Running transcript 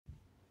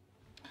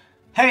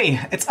Hey,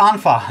 it's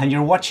Unfa and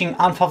you're watching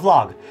Unfa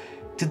Vlog.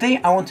 Today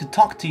I want to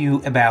talk to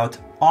you about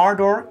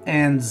Ardour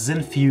and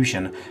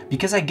Zyn-Fusion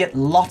because I get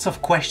lots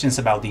of questions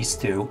about these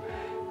two,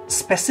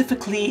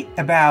 specifically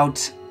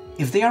about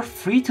if they are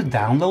free to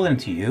download and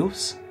to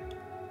use.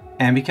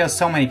 And because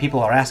so many people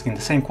are asking the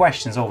same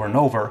questions over and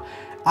over,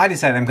 I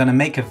decided I'm gonna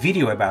make a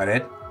video about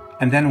it,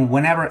 and then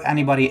whenever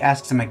anybody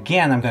asks them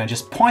again, I'm gonna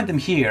just point them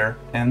here,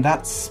 and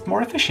that's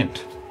more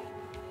efficient.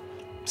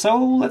 So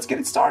let's get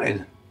it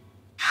started.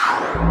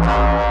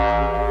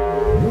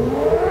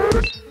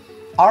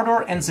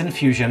 Ardour and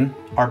Zyn-Fusion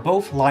are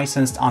both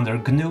licensed under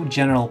GNU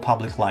General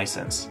Public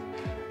License.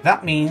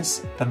 That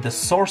means that the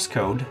source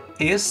code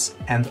is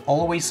and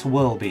always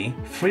will be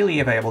freely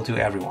available to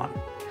everyone.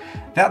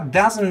 That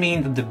doesn't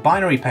mean that the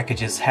binary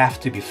packages have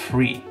to be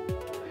free.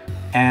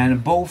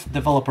 And both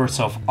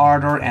developers of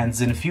Ardour and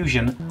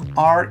Zyn-Fusion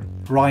are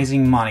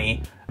raising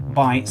money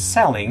by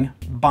selling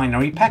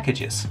binary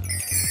packages.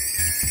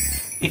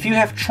 If you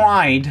have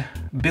tried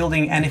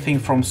building anything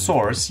from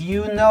source,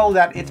 you know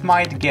that it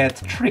might get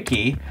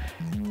tricky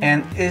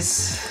and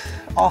is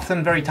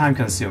often very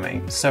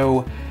time-consuming.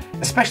 So,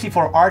 especially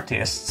for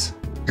artists,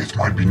 it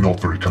might be not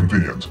very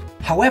convenient.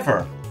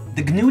 However,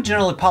 the GNU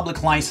General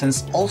Public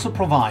License also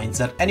provides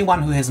that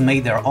anyone who has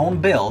made their own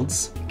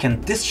builds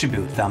can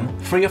distribute them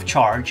free of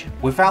charge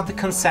without the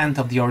consent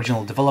of the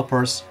original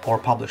developers or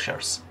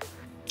publishers.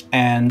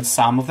 And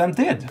some of them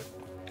did.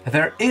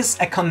 There is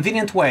a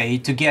convenient way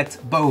to get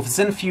both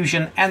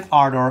Zyn-Fusion and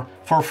Ardour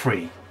for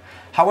free.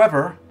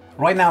 However,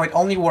 right now it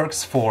only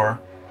works for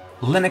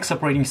Linux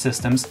operating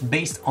systems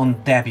based on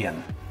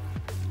Debian,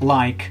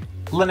 like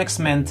Linux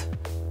Mint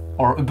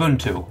or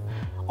Ubuntu,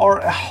 or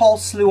a whole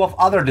slew of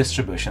other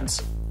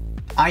distributions.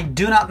 I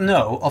do not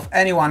know of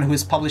anyone who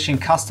is publishing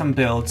custom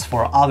builds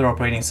for other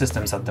operating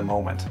systems at the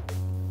moment.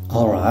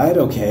 Alright,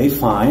 okay,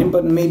 fine,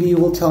 but maybe you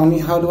will tell me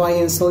how do I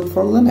install it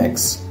for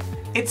Linux?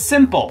 It's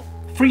simple.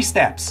 3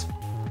 steps.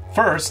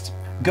 First,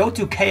 go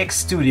to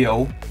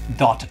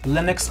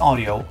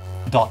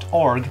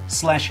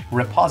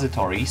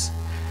kxstudio.linuxaudio.org/repositories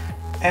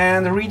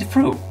and read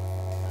through.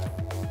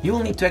 You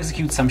will need to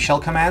execute some shell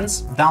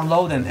commands,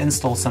 download and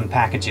install some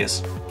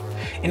packages.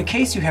 In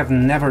case you have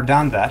never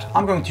done that,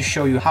 I'm going to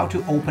show you how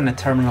to open a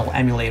terminal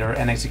emulator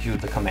and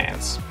execute the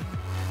commands.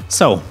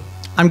 So,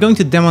 I'm going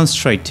to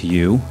demonstrate to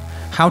you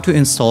how to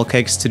install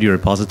kxstudio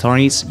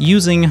repositories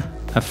using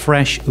a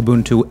fresh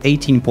Ubuntu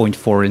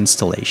 18.4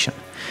 installation.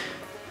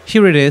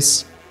 Here it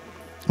is.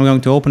 I'm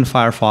going to open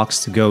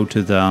Firefox to go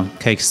to the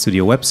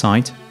kxstudio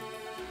website.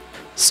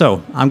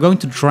 So I'm going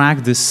to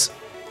drag this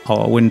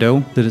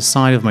window to the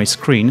side of my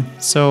screen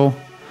so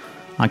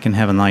I can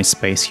have a nice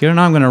space here.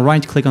 Now I'm going to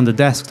right click on the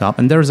desktop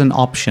and there's an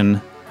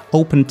option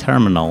Open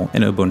Terminal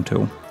in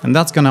Ubuntu, and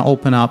that's going to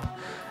open up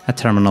a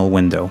terminal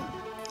window.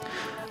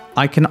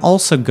 I can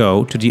also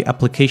go to the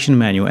application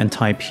menu and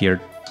type here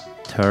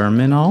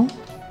terminal.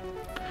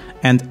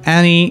 And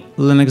any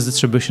Linux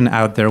distribution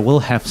out there will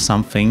have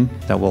something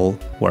that will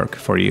work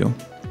for you.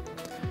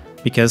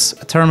 Because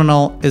a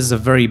terminal is a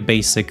very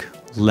basic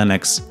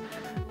Linux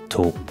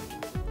tool.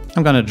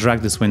 I'm gonna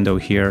drag this window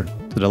here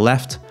to the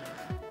left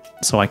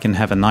so I can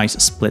have a nice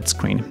split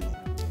screen.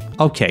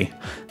 Okay,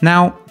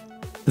 now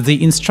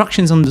the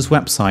instructions on this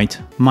website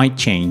might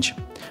change.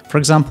 For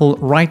example,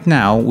 right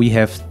now we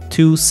have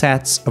 2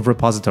 sets of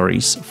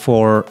repositories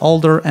for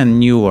older and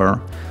newer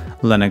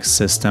Linux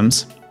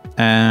systems.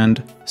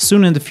 And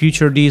soon in the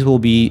future, these will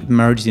be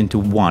merged into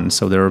one,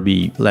 so there will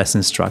be less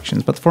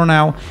instructions. But for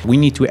now, we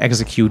need to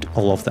execute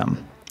all of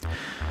them.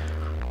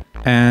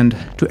 And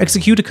to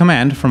execute a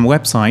command from a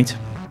website,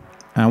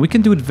 we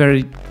can do it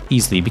very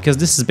easily, because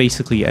this is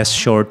basically a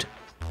short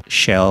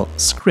shell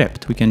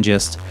script. We can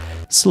just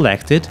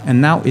select it,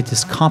 and now it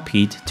is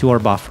copied to our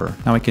buffer.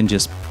 Now I can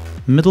just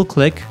middle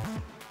click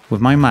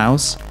with my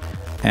mouse,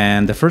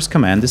 and the first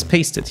command is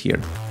pasted here.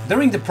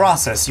 During the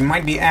process, you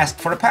might be asked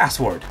for a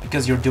password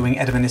because you're doing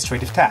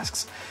administrative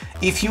tasks.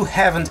 If you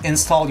haven't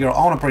installed your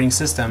own operating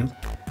system,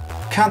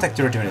 contact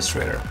your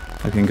administrator.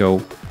 I can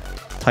go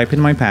type in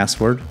my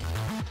password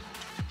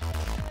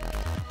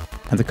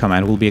and the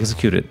command will be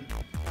executed.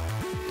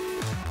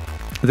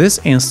 This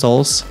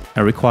installs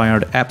a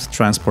required apt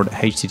transport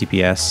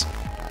HTTPS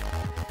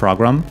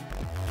program.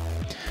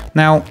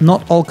 Now,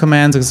 not all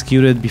commands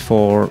executed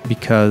before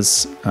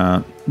because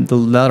the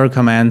latter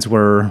commands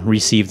were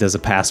received as a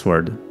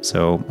password,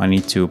 so I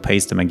need to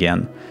paste them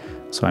again.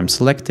 So I'm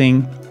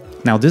selecting.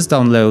 Now this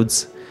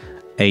downloads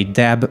a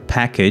deb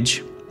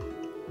package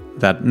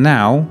that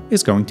now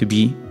is going to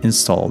be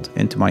installed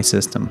into my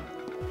system.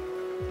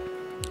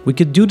 We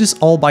could do this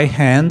all by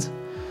hand,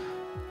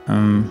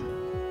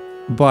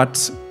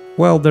 but,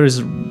 well, there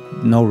is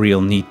no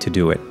real need to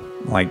do it.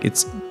 Like,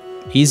 it's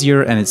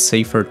easier and it's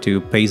safer to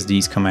paste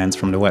these commands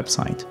from the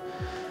website.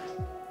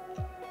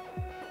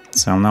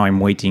 So now I'm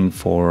waiting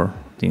for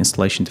the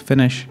installation to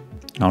finish.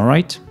 All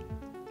right.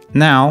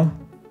 Now,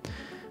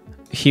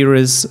 here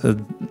is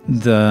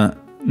the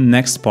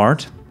next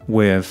part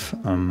with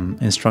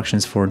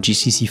instructions for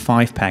GCC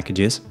 5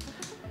 packages.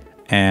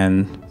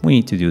 And we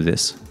need to do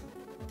this.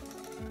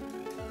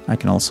 I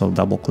can also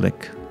double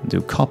click,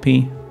 do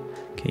copy.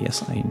 Okay,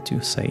 yes, I need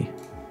to say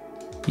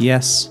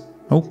yes.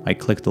 Oh, I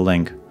clicked the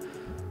link.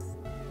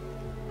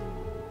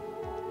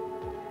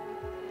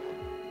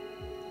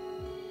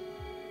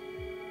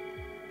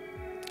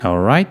 All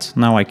right,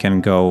 now I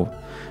can go.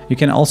 You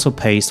can also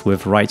paste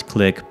with right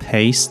click,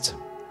 paste,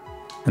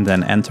 and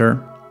then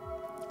enter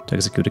to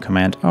execute a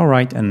command. All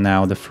right, and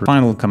now the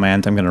final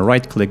command, I'm gonna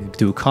right click,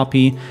 do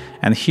copy,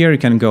 and here you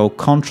can go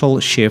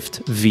Ctrl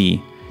Shift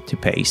V to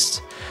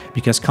paste,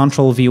 because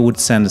Ctrl V would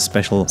send a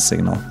special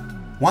signal.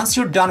 Once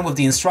you're done with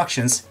the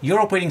instructions, your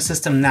operating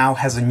system now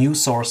has a new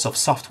source of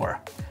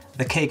software,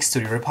 the Cake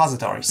Studio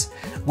repositories,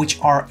 which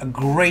are a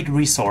great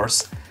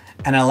resource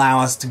and allow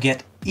us to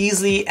get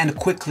easily and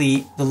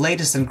quickly the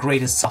latest and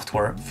greatest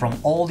software from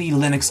all the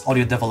Linux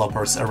audio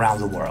developers around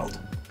the world.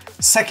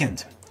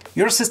 Second,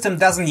 your system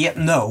doesn't yet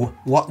know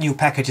what new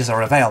packages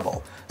are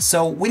available,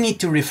 so we need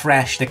to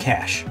refresh the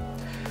cache.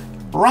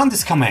 Run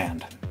this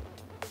command.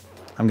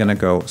 I'm gonna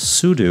go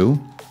sudo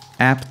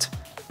apt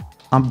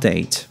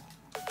update.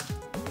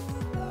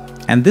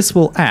 And this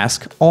will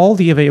ask all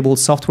the available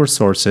software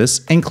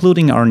sources,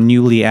 including our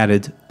newly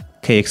added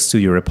KX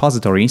Studio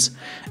repositories,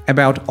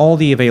 about all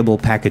the available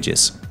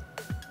packages.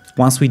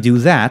 Once we do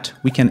that,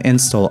 we can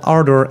install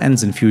Ardour and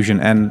Zyn-Fusion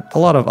and a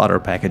lot of other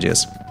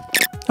packages.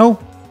 Oh,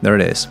 there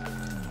it is.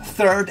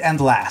 Third and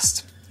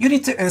last, you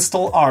need to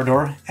install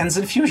Ardour and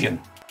Zyn-Fusion.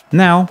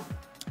 Now,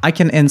 I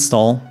can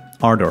install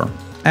Ardour.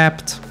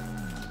 Apt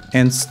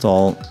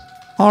install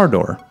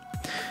Ardour.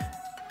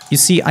 You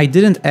see, I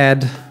didn't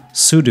add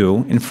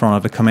sudo in front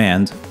of a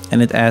command,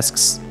 and it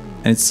asks,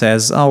 and it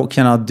says, oh,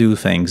 cannot do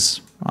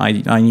things. I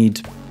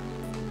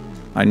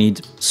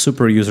need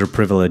super user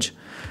privilege.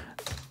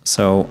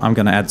 So I'm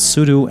gonna add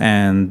sudo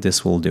and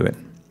this will do it.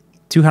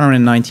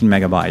 219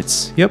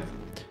 megabytes, yep.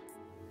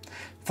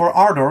 For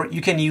Ardour,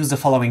 you can use the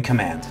following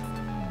command.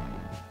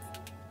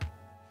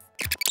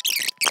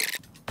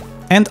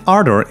 And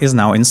Ardour is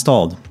now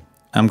installed.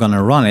 I'm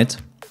gonna run it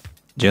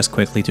just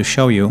quickly to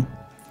show you.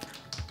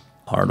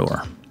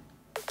 Ardour.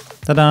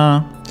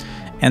 Ta-da!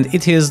 And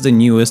it is the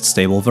newest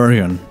stable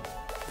version,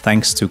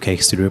 thanks to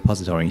Cake Studio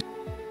repository.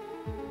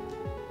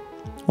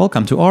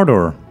 Welcome to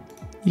Ardour.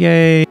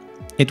 Yay!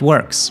 It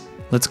works.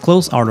 Let's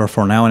close Ardour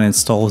for now and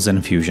install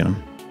Zyn-Fusion.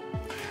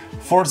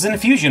 For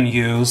Zyn-Fusion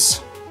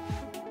use,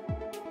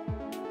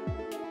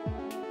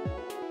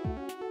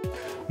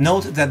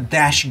 note the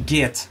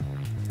 -git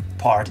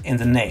part in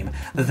the name.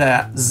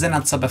 The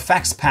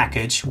Zyn-FX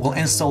package will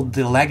install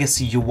the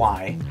legacy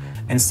UI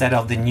instead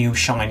of the new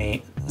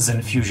shiny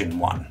Zyn-Fusion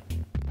one.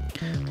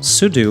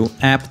 Sudo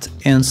apt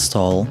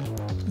install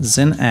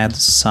zyn-add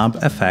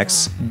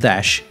sub-fx-git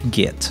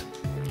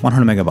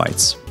 100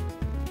 megabytes.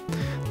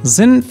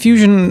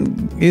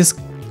 Zyn-Fusion is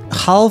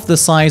half the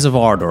size of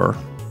Ardour.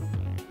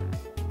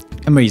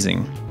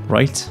 Amazing,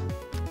 right?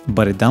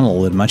 But it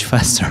downloaded much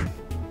faster.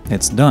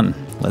 It's done.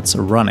 Let's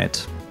run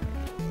it.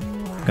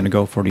 I'm gonna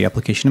go for the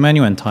application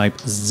menu and type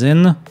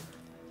zyn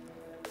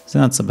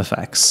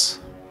sub-fx.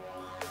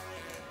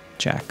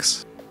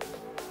 Jacks.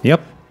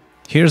 Yep,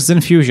 here's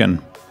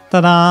Zyn-Fusion.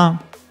 Ta-da!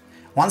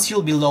 Once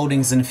you'll be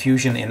loading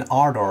Zyn-Fusion in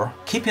Ardour,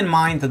 keep in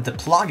mind that the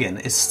plugin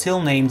is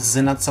still named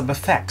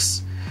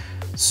sub-fx,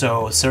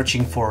 so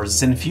searching for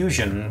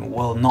Zyn-Fusion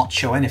will not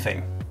show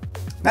anything.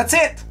 That's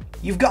it!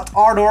 You've got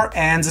Ardour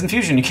and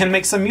Zyn-Fusion, you can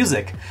make some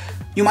music.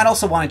 You might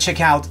also want to check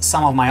out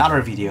some of my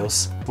other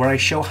videos, where I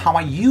show how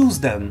I use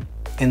them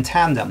in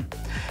tandem.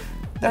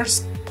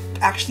 There's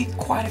actually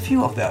quite a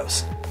few of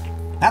those.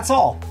 That's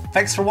all.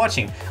 Thanks for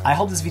watching. I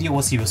hope this video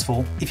was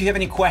useful. If you have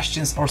any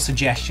questions or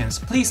suggestions,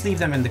 please leave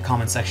them in the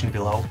comment section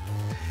below.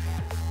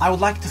 I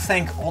would like to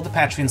thank all the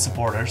Patreon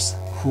supporters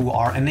who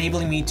are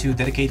enabling me to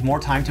dedicate more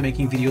time to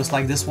making videos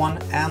like this one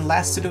and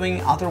less to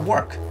doing other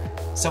work.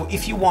 So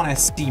if you want to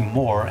see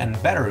more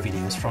and better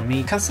videos from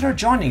me, consider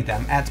joining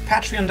them at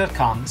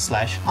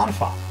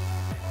patreon.com/unfa.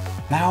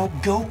 Now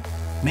go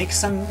make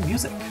some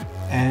music,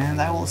 and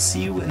I will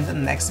see you in the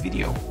next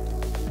video.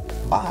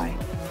 Bye!